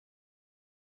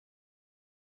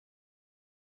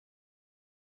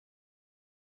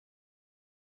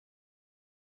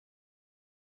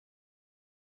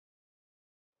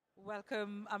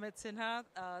Welcome, Amit Sinha.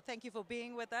 Thank you for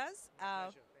being with us.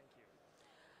 Pleasure. Thank you.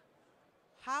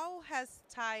 How has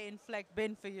Thai Inflect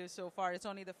been for you so far? It's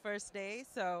only the first day,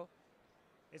 so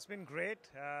It's been great.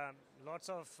 Lots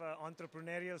of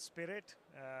entrepreneurial spirit,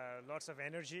 lots of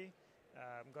energy.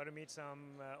 Got to meet some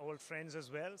old friends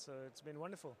as well, so it's been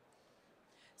wonderful.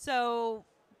 so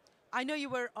I know you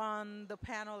were on the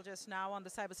panel just now on the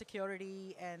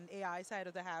cybersecurity and AI side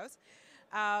of the house.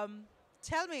 Um,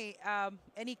 Tell me,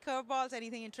 any curveballs,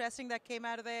 anything interesting that came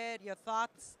out of it? Your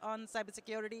thoughts on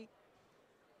cybersecurity?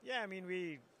 Yeah, I mean,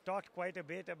 we talked quite a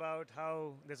bit about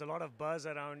how there's a lot of buzz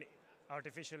around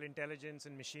artificial intelligence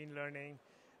and machine learning.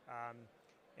 Um,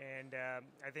 and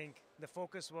I think the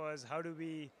focus was how do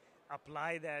we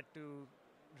apply that to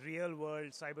real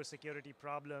world cybersecurity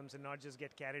problems and not just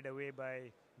get carried away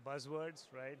by buzzwords,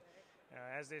 right?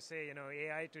 As they say,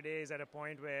 AI today is at a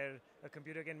point where a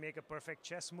computer can make a perfect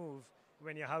chess move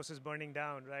when your house is burning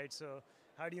down, right? So,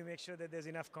 how do you make sure that there's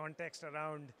enough context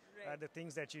around the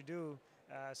things that you do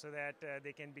so that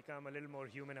they can become a little more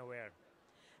human aware?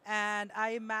 And I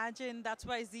imagine that's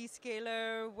why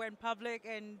Zscaler went public,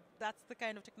 and that's the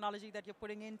kind of technology that you're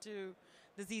putting into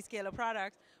the Zscaler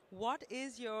product. What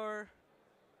is your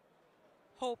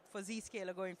hope for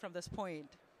Zscaler going from this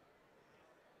point?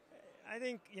 I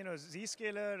think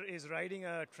Zscaler is riding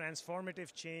a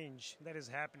transformative change that is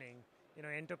happening.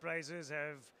 Enterprises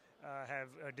have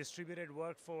a distributed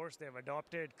workforce. They've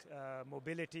adopted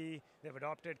mobility. They've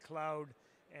adopted cloud,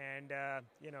 and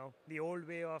the old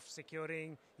way of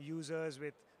securing users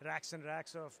with racks and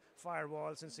racks of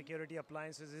firewalls and security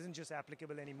appliances isn't just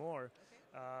applicable anymore.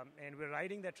 And we're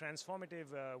riding that transformative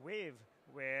wave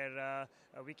where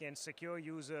we can secure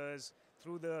users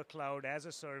through the cloud as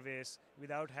a service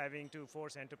without having to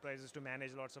force enterprises to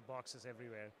manage lots of boxes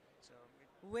everywhere. So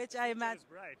Which I imagine,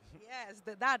 bright. yes,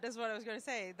 that is what I was going to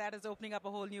say. That is opening up a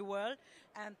whole new world.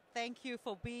 And thank you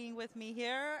for being with me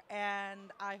here. And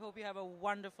I hope you have a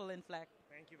wonderful Inflect.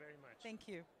 Thank you very much. Thank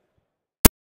you.